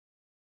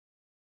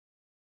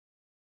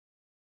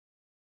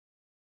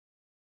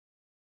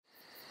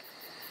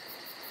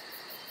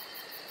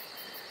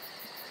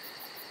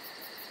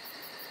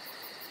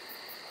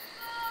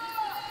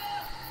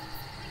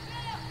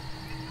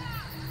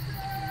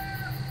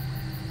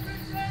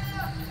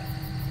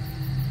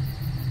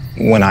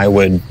When I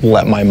would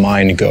let my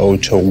mind go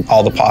to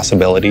all the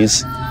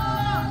possibilities,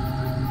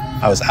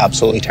 I was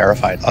absolutely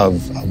terrified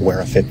of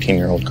where a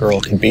 15-year-old girl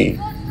could be.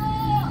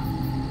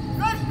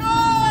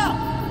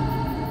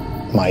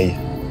 My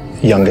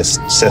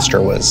youngest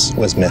sister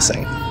was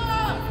missing.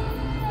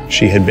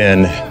 She had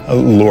been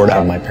lured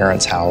out of my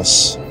parents'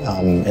 house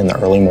in the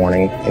early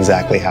morning.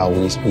 Exactly how,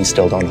 we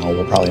still don't know.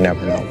 We'll probably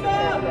never know.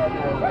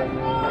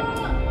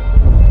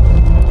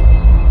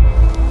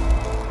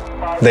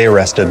 They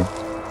arrested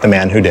the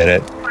man who did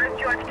it.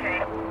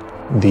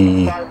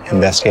 The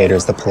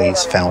investigators, the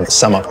police, found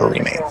some of her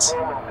remains,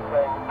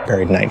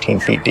 buried 19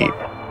 feet deep.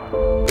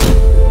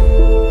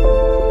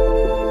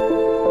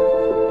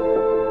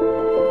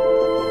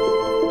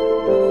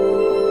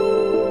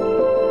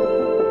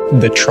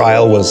 The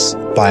trial was,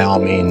 by all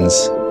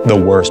means, the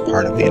worst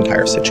part of the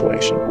entire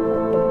situation.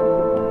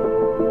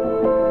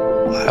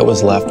 I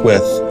was left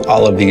with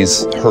all of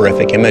these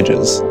horrific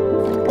images,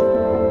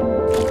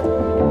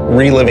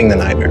 reliving the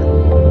nightmare.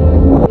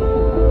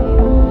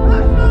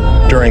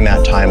 During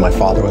that time, my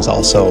father was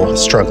also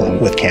struggling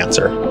with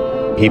cancer.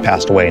 He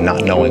passed away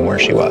not knowing where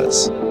she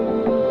was.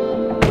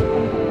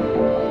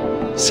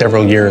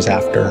 Several years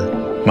after,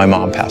 my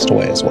mom passed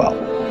away as well.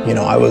 You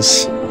know, I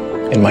was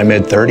in my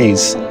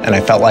mid-30s and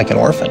I felt like an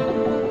orphan.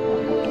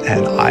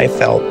 And I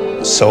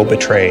felt so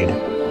betrayed.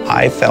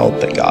 I felt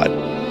that God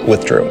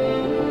withdrew,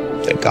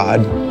 that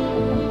God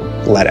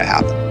let it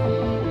happen.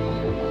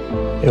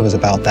 It was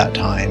about that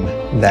time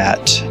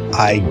that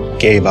I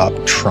gave up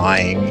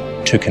trying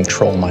to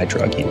control my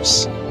drug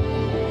use.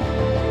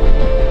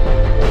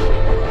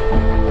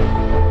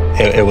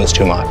 It was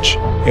too much.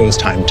 It was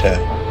time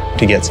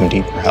to get some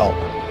deeper help.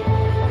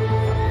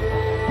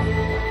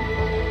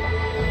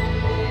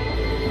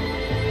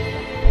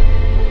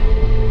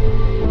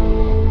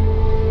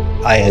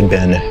 I had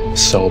been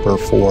sober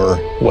for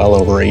well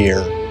over a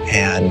year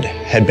and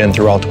had been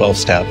through all 12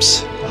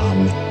 steps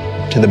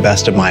to the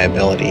best of my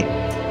ability,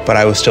 but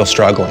I was still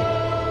struggling.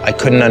 I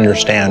couldn't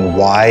understand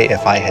why,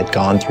 if I had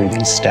gone through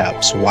these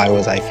steps, why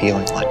was I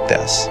feeling like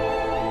this?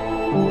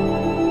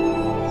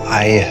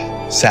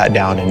 I sat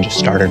down and just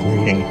started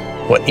reading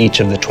what each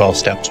of the 12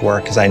 steps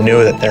were, because I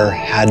knew that there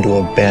had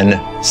to have been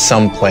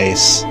some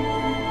place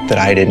that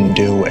I didn't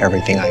do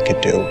everything I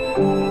could do.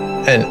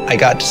 And I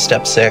got to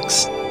step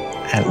 6,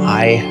 and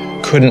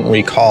I couldn't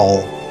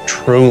recall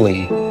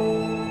truly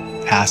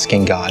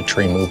asking God to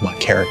remove my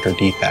character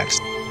defects.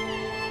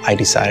 I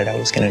decided I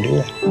was going to do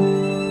that.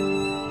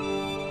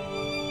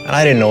 And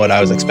I didn't know what I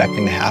was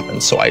expecting to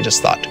happen, so I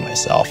just thought to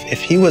myself,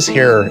 if he was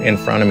here in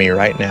front of me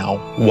right now,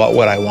 what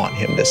would I want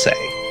him to say?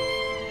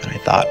 And I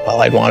thought, well,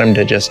 I'd want him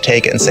to just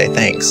take it and say,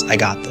 thanks, I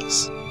got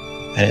this.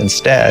 And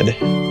instead,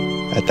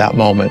 at that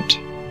moment,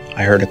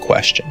 I heard a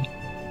question.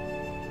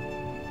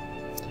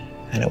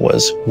 And it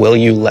was, will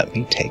you let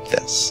me take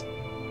this?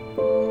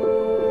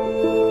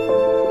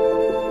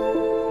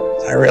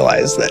 I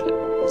realized that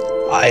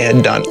I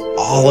had done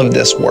all of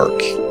this work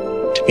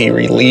to be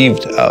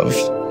relieved of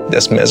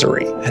this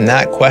misery. And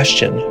that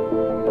question,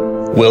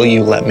 will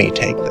you let me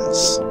take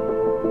this,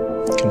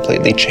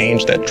 completely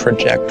changed the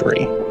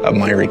trajectory of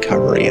my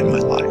recovery in my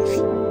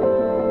life.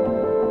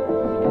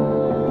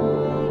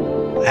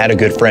 I had a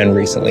good friend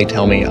recently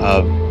tell me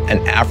of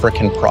an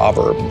African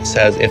proverb that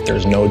says, if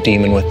there's no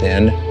demon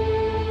within,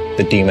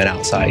 the demon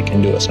outside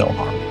can do us no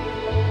harm.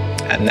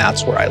 And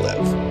that's where I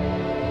live.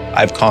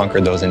 I've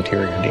conquered those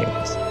interior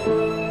demons.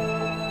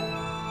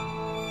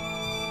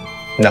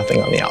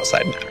 Nothing on the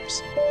outside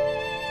matters.